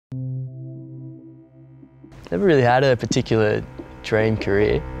Never really had a particular dream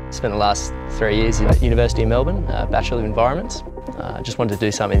career. Spent the last 3 years at University of Melbourne, Bachelor of Environments. Just wanted to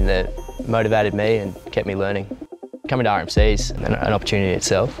do something that motivated me and kept me learning. Coming to RMC is an opportunity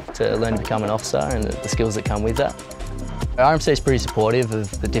itself to learn to become an officer and the skills that come with that. RMC is pretty supportive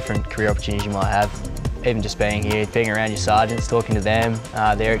of the different career opportunities you might have. Even just being here, being around your sergeants, talking to them,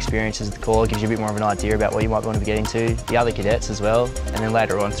 their experiences at the Corps gives you a bit more of an idea about what you might want to be getting to, the other cadets as well. And then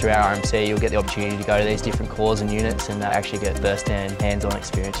later on through our RMC, you'll get the opportunity to go to these different corps and units and actually get first-hand, hands-on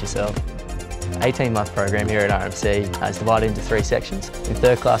experience yourself. 18-month program here at RMC is divided into 3 sections. In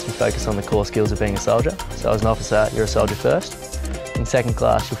 3rd class, we focus on the core skills of being a soldier. So as an officer, you're a soldier first. In 2nd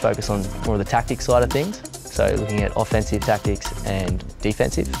class, you'll focus on more of the tactics side of things. So looking at offensive tactics and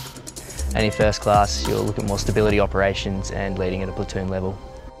defensive. And in 1st class, you'll look at more stability operations and leading at a platoon level.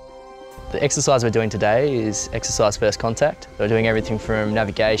 The exercise we're doing today is exercise first contact. We're doing everything from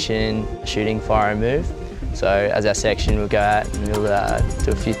navigation, shooting, fire and move. So as our section, we'll go out and we'll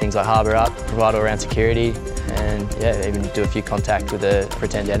do a few things like harbour up, provide all around security, and even do a few contact with a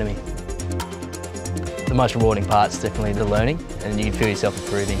pretend enemy. The most rewarding part is definitely the learning, and you can feel yourself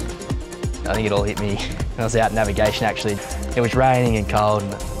improving. I think it all hit me when I was out in navigation actually. It was raining and cold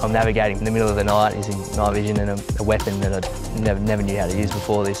and I'm navigating in the middle of the night using night vision and a weapon that I never knew how to use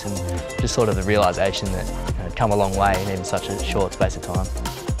before this, and just sort of the realisation that I'd come a long way in even such a short space of time.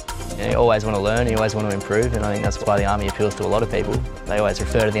 You always want to learn, you always want to improve, and I think that's why the Army appeals to a lot of people. They always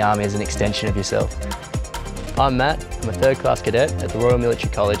refer to the Army as an extension of yourself. I'm Matt, I'm a 3rd class cadet at the Royal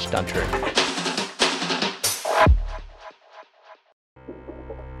Military College, Duntroon.